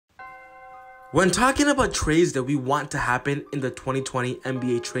When talking about trades that we want to happen in the 2020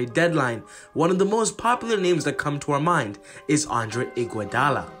 NBA trade deadline, one of the most popular names that come to our mind is Andre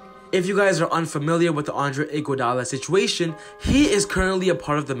Iguodala. If you guys are unfamiliar with the Andre Iguodala situation, he is currently a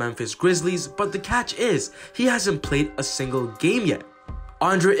part of the Memphis Grizzlies, but the catch is, he hasn't played a single game yet.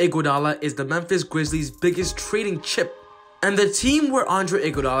 Andre Iguodala is the Memphis Grizzlies' biggest trading chip, and the team where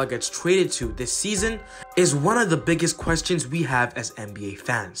Andre Iguodala gets traded to this season is one of the biggest questions we have as NBA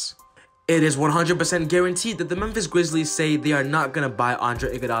fans. It is 100% guaranteed that the Memphis Grizzlies say they are not going to buy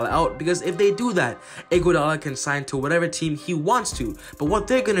Andre Iguodala out, because if they do that, Iguodala can sign to whatever team he wants to. But what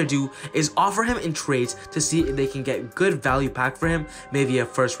they're going to do is offer him in trades to see if they can get good value back for him, maybe a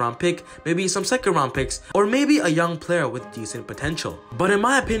first round pick, maybe some second round picks, or maybe a young player with decent potential. But in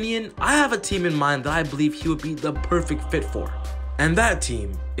my opinion, I have a team in mind that I believe he would be the perfect fit for. And that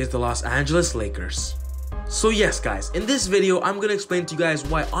team is the Los Angeles Lakers. So yes guys, in this video I'm going to explain to you guys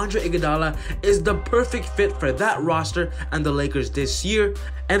why Andre Iguodala is the perfect fit for that roster and the Lakers this year,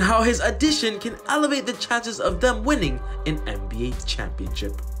 and how his addition can elevate the chances of them winning an NBA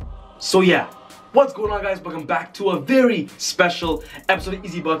championship. So yeah, what's going on guys? Welcome back to a very special episode of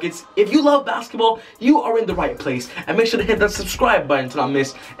ezBUCKETz. If you love basketball, you are in the right place, and make sure to hit that subscribe button to not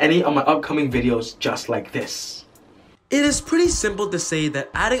miss any of my upcoming videos just like this. It is pretty simple to say that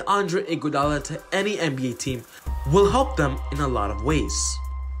adding Andre Iguodala to any NBA team will help them in a lot of ways.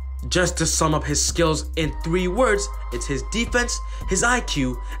 Just to sum up his skills in 3 words, it's his defense, his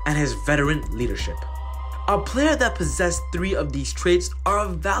IQ, and his veteran leadership. A player that possesses 3 of these traits are a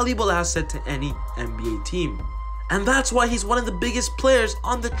valuable asset to any NBA team. And that's why he's one of the biggest players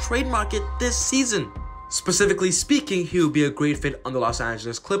on the trade market this season. Specifically speaking, he would be a great fit on the Los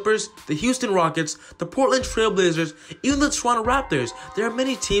Angeles Clippers, the Houston Rockets, the Portland Trail Blazers, even the Toronto Raptors. There are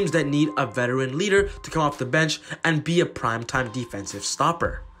many teams that need a veteran leader to come off the bench and be a primetime defensive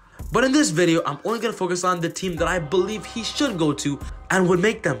stopper. But in this video, I'm only going to focus on the team that I believe he should go to and would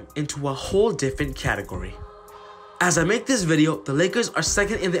make them into a whole different category. As I make this video, the Lakers are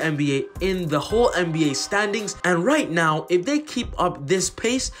second in the NBA in the whole NBA standings, and right now, if they keep up this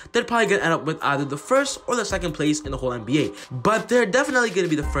pace, they're probably going to end up with either the first or the second place in the whole NBA, but they're definitely going to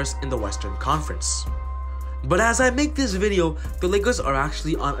be the first in the Western Conference. But as I make this video, the Lakers are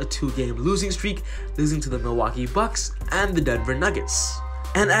actually on a 2-game losing streak, losing to the Milwaukee Bucks and the Denver Nuggets.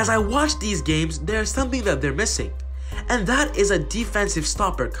 And as I watch these games, there's something that they're missing, and that is a defensive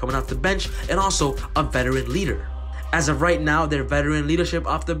stopper coming off the bench and also a veteran leader. As of right now, their veteran leadership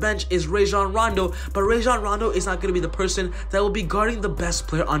off the bench is Rajon Rondo, but Rajon Rondo is not going to be the person that will be guarding the best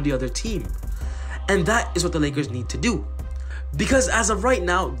player on the other team. And that is what the Lakers need to do. Because as of right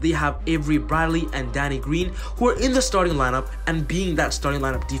now, they have Avery Bradley and Danny Green who are in the starting lineup and being that starting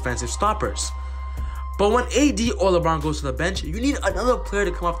lineup defensive stoppers. But when AD or LeBron goes to the bench, you need another player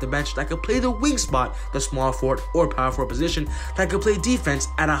to come off the bench that can play the wing spot, the small forward or power forward position, that can play defense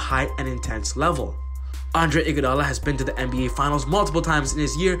at a high and intense level. Andre Iguodala has been to the NBA Finals multiple times in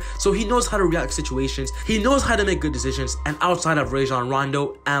his year, so he knows how to react to situations, he knows how to make good decisions, and outside of Rajon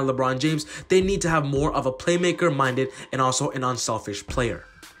Rondo and LeBron James, they need to have more of a playmaker-minded and also an unselfish player.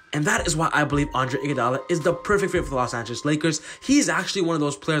 And that is why I believe Andre Iguodala is the perfect fit for the Los Angeles Lakers. He's actually one of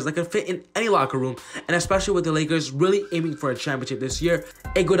those players that can fit in any locker room, and especially with the Lakers really aiming for a championship this year,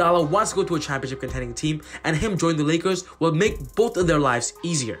 Iguodala wants to go to a championship contending team, and him joining the Lakers will make both of their lives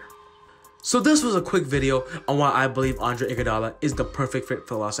easier. So this was a quick video on why I believe Andre Iguodala is the perfect fit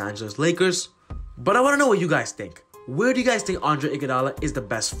for the Los Angeles Lakers. But I want to know what you guys think. Where do you guys think Andre Iguodala is the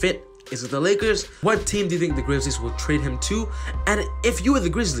best fit? Is it the Lakers? What team do you think the Grizzlies will trade him to? And if you were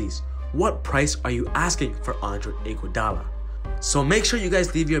the Grizzlies, what price are you asking for Andre Iguodala? So make sure you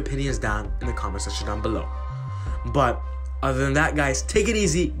guys leave your opinions down in the comment section down below. But other than that guys, take it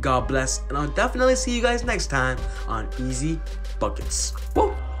easy, God bless, and I'll definitely see you guys next time on ezBUCKETz.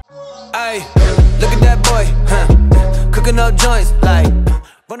 Woo! Ay, look at that boy, cooking up joints, like,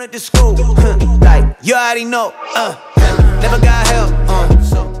 run up the school, like, you already know, never got help,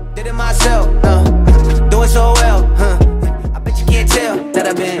 so did it myself, doing so well, I bet you can't tell that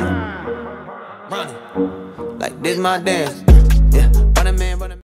I've been running, like, this my dance.